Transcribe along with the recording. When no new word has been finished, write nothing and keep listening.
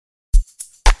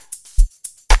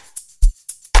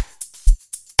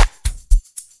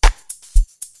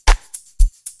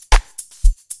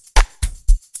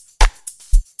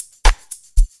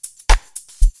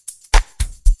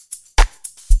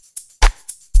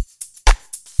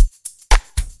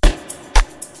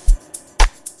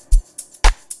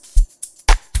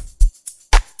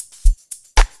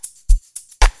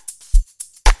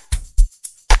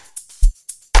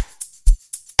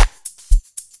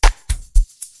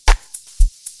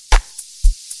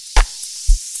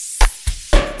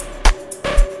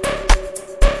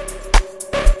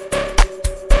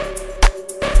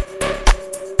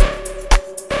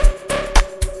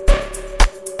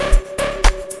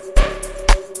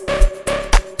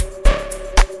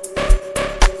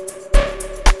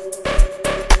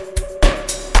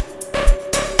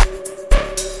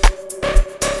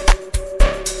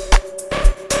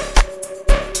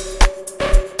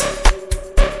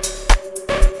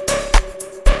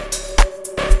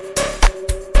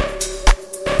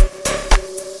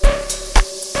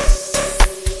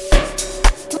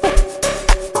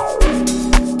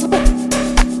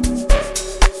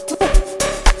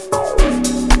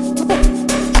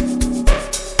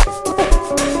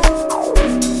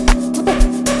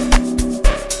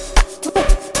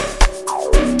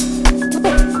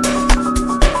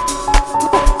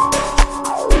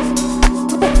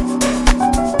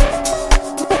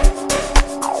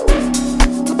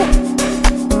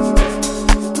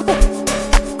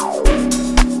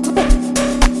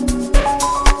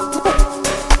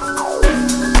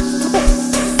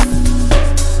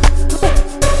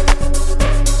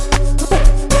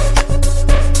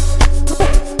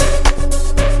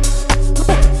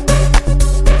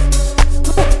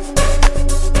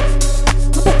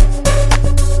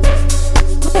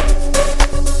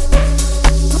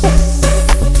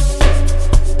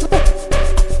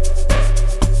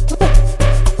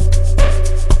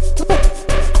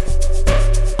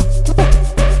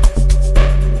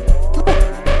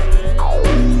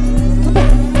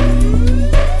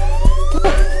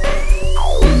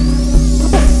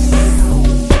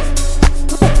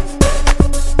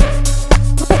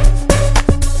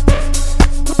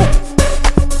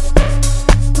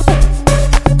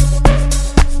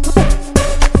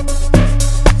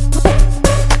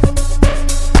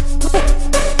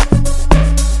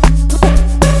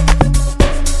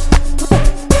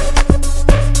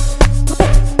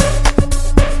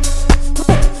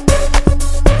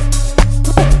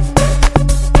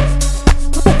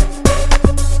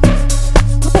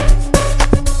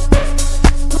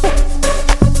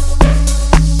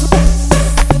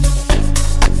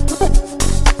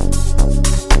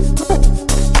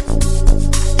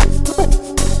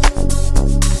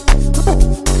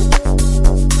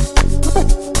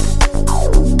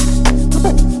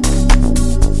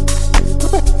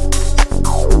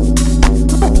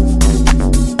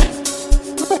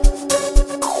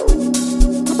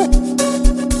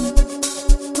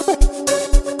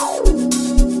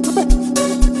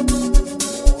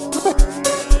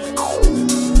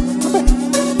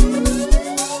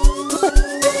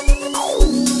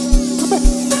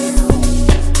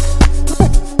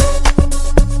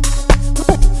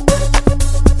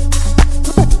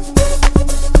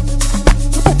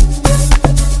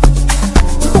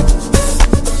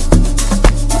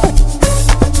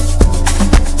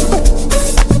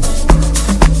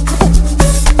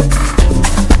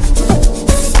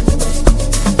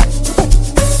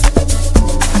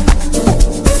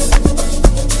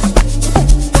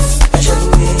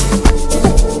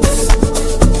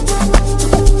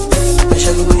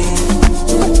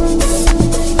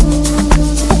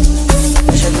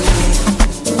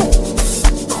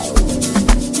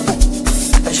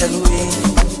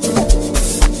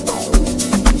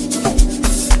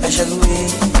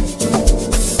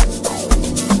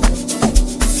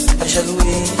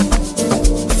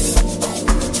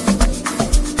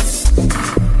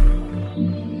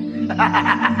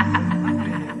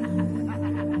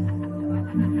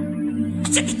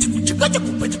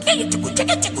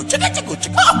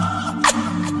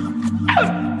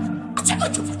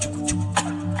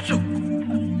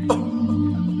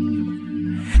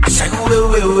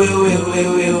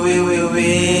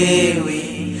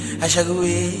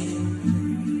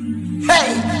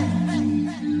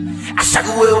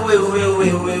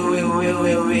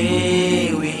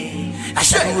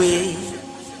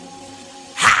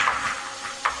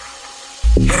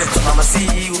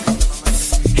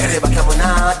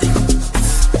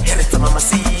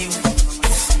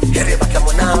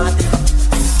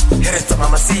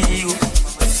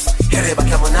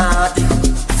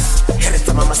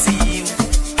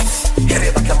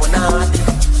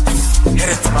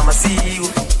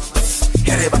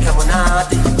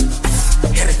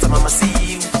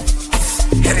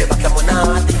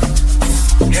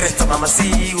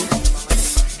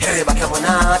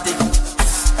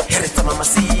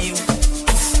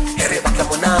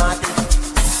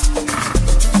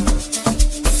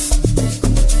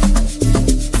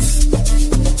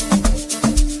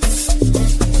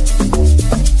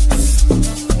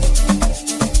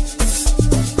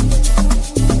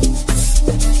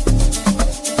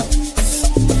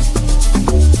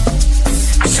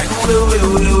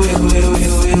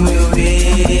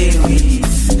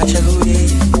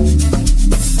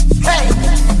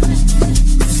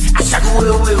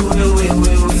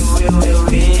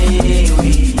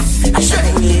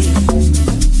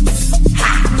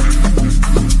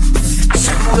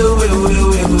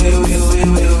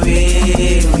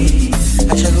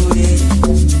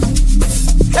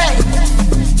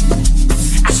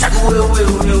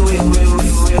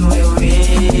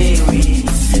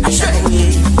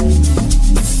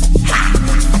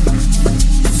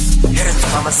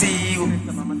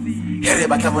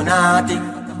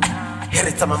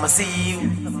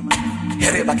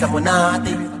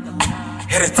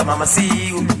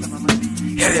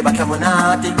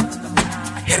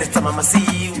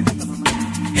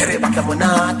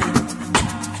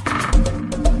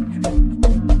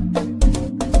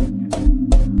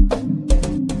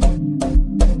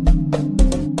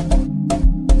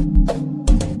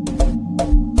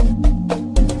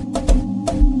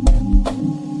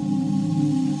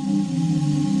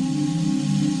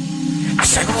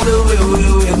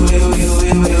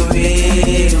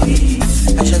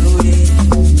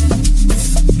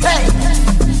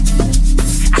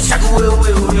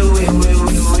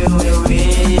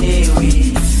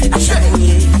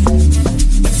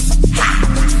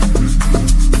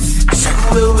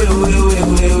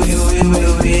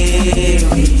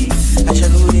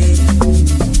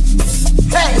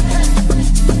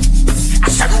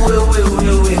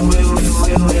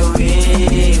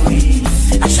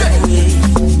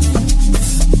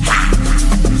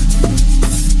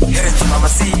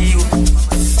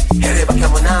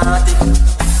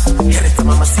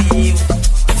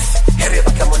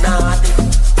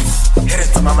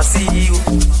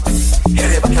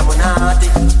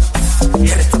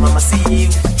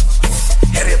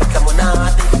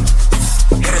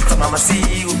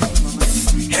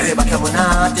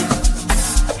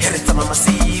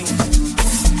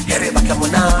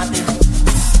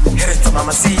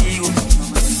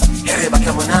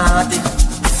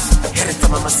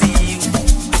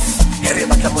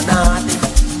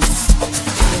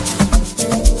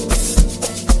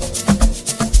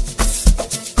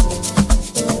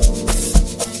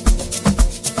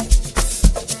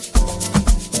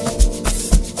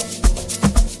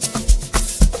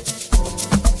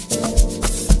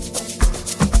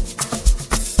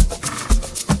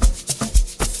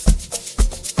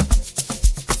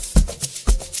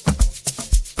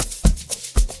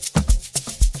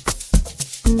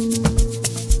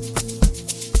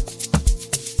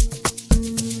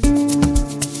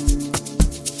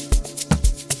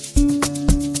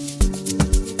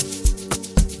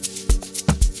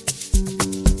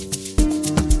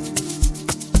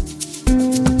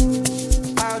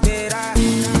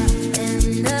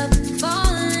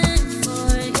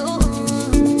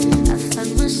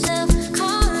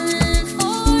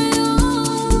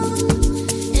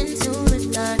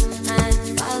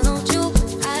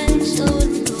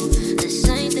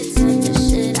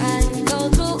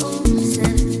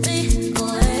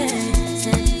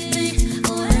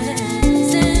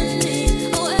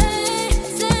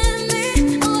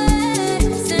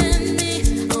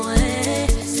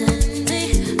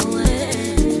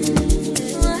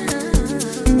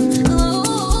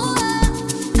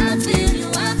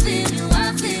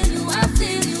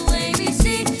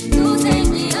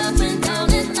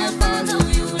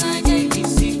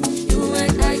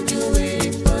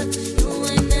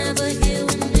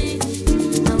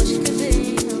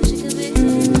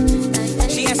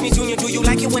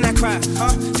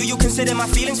consider my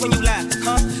feelings when you lie,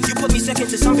 huh? You put me second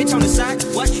to some bitch on the side.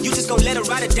 What? You just gon' let her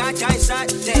ride or die inside?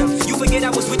 Damn, you forget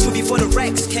I was with you before the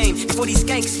racks came, before these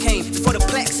skanks came, before the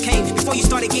plaques came, before you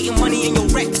started getting money and your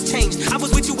racks changed. I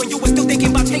was with you when you were still thinking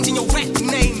about changing your rap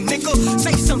name, nigga.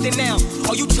 Say something now.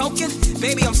 Are you choking?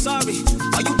 Baby, I'm sorry.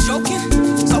 Are you joking?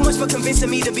 So much for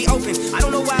convincing me to be open. I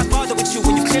don't know why I bother with you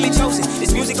when you clearly chosen.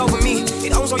 It's music over me.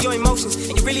 It owns all your emotions,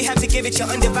 and you really have to give it your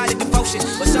undivided devotion.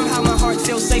 But somehow my heart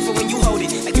feels safer when you hold it,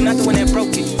 like you're not the one that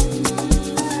broke it.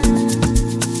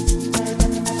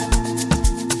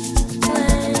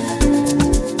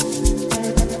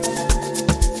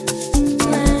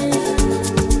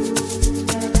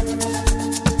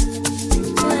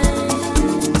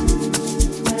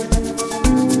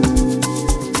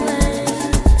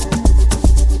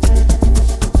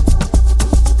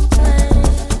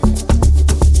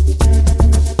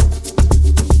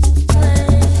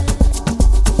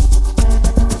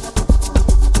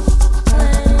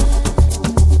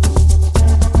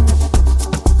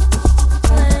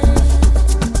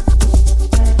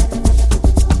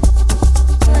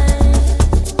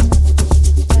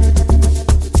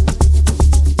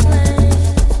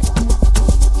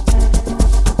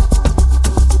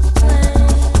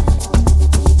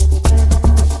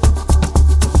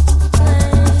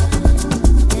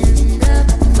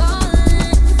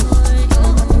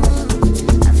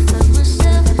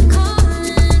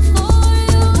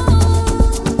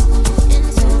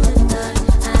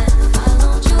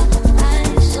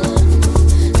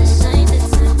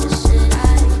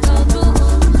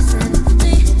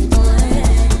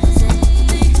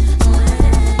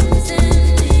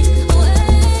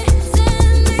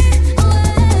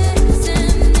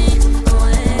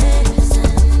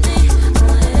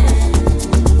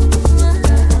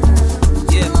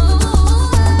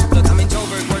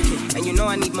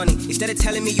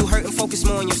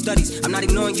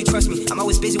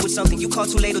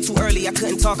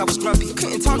 I was grumpy.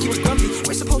 Couldn't talk, you was grumpy.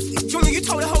 We're supposed to. Junior, you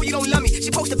told a hoe you don't love me. She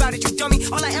posted about it, you dummy.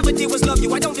 All I ever did was love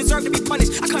you. I don't deserve to be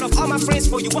punished. I cut off all my friends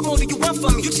for you. What more do you want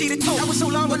from me? You cheated too. That was so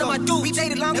long ago. What am I do? We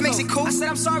dated long ago. That makes it cool. I said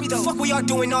I'm sorry though. Fuck what y'all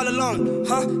doing all alone,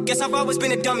 huh? Guess I've always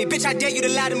been a dummy. Bitch, I dare you to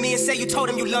lie to me and say you told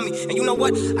him you love me. And you know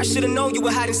what? I should've known you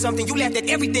were hiding something. You laughed at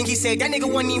everything he said. That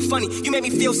nigga wasn't even funny. You made me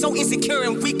feel so insecure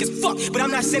and weak as fuck. But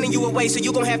I'm not sending you away, so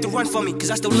you gon' have to run for me. Cause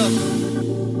I still love you.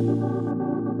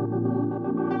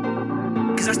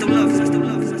 Cause I still love, cause I still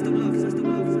love, cause I still love, cause I still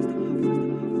love,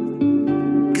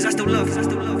 cause I still love, cause I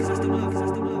still love, cause I still love, cause I still love, cause I still love,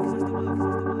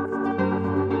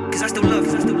 cause I still love, cause I still love,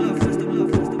 cause I still love, cause I still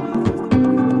love.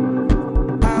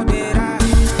 How did I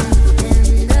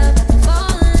end up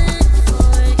falling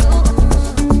for you?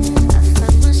 I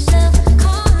found myself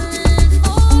calling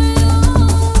for you.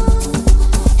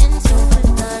 Into the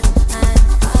dark, I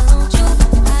followed you.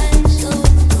 I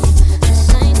showed you the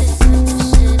same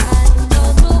shit I go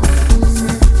through.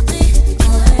 Send me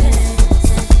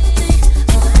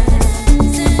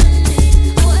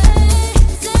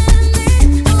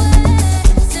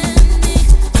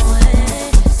away.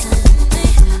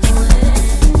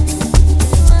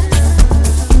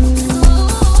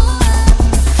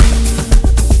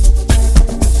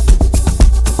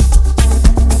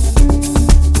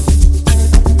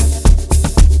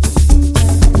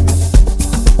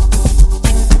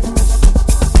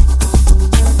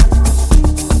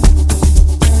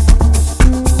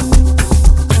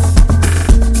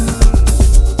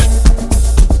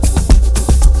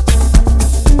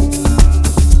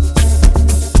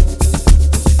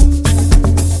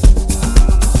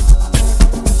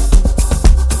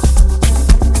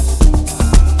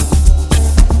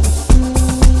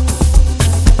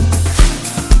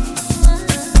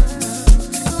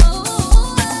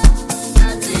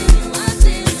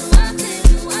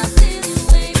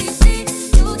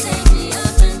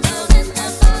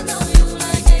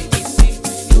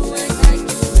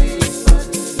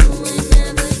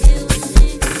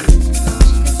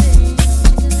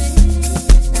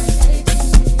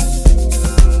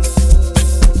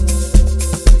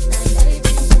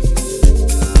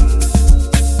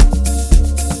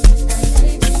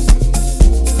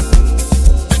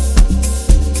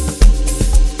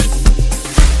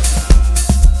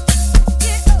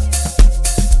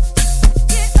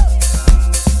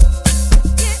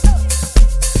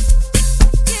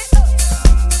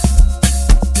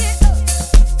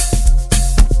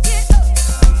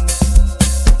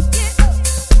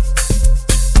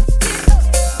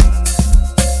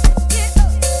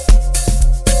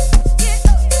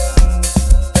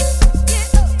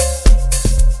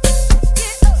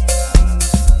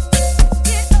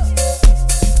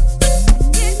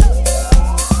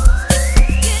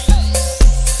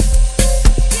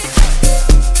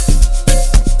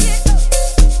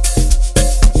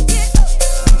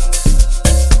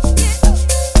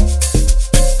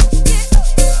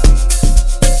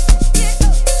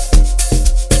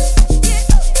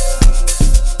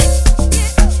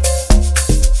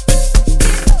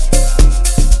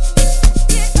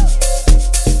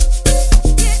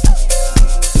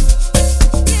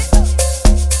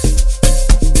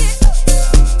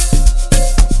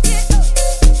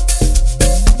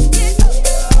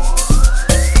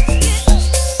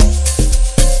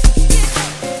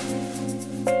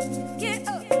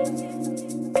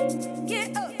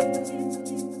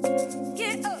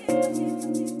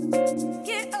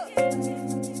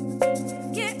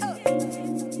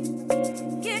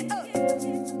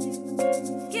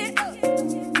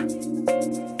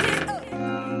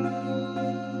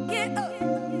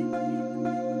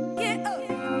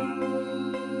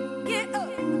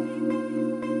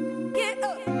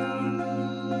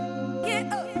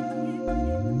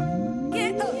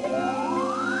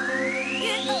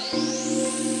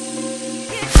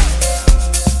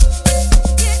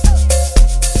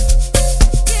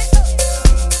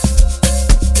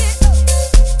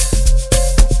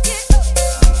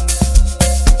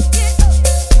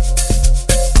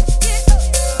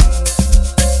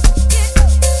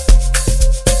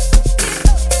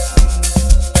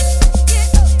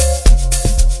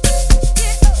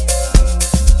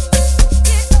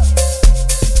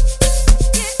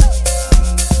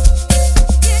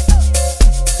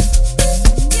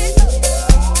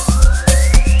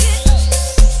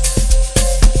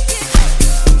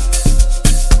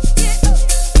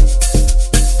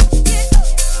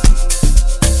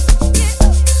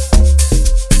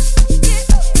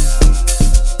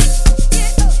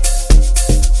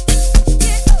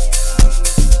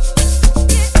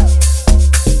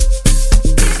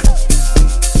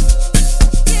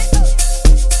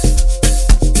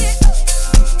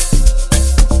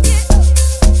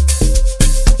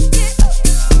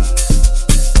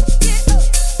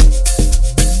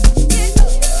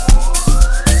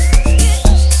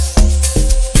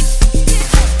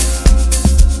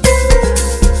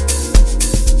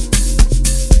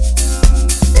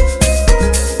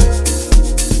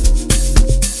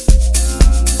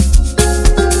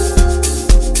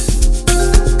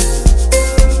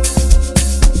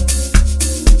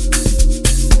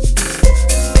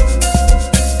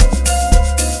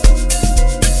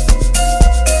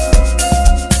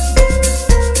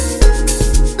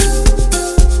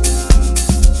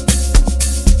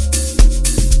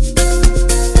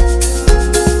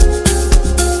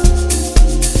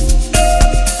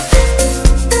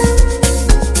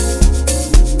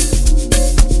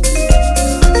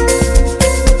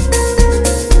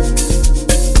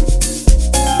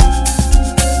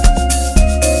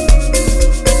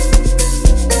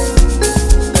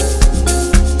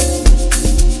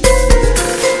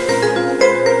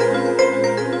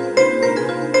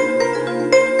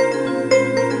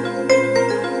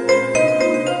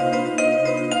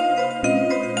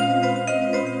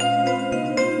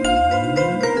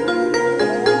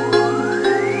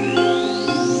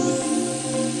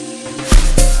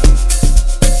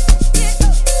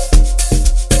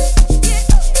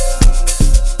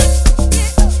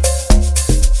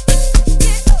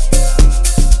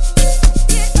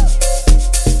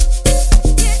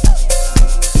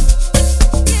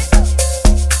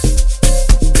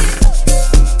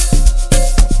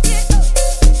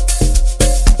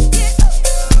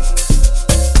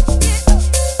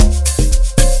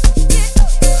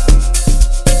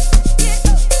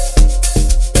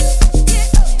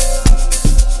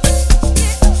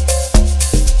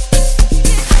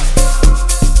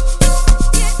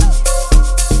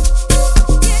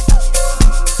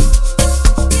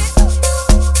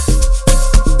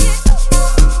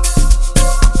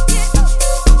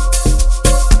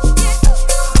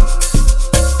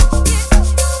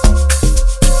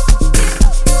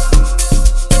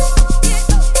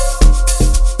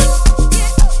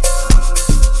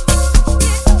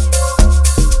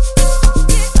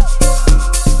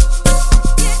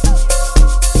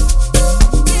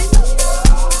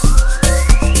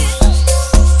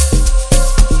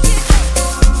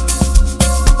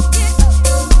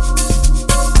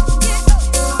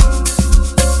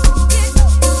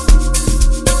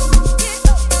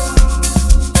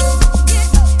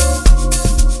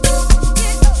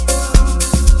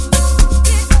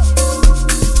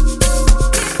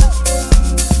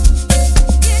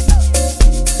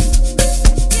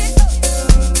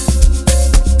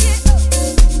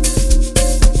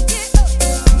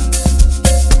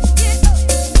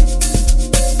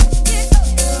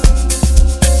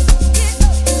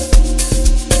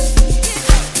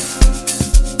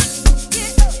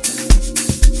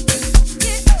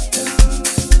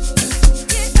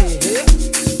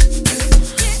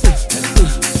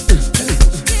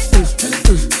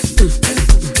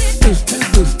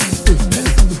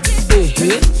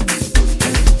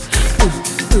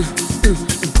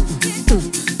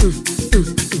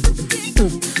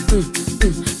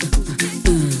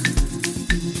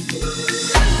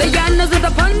 The Yanos is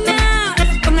upon us.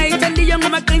 Kung ay tandi yung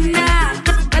umakina.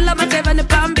 Alamat evan ni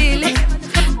Pambili.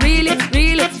 Really,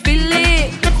 really feel it.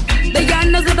 The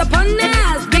Yanos is upon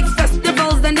us. Big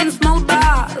festivals and in small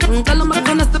bars. Alamat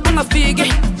ko na sa mga figi.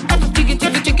 Chigi,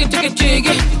 chigi, chigi, chigi,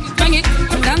 chigi. Bang it.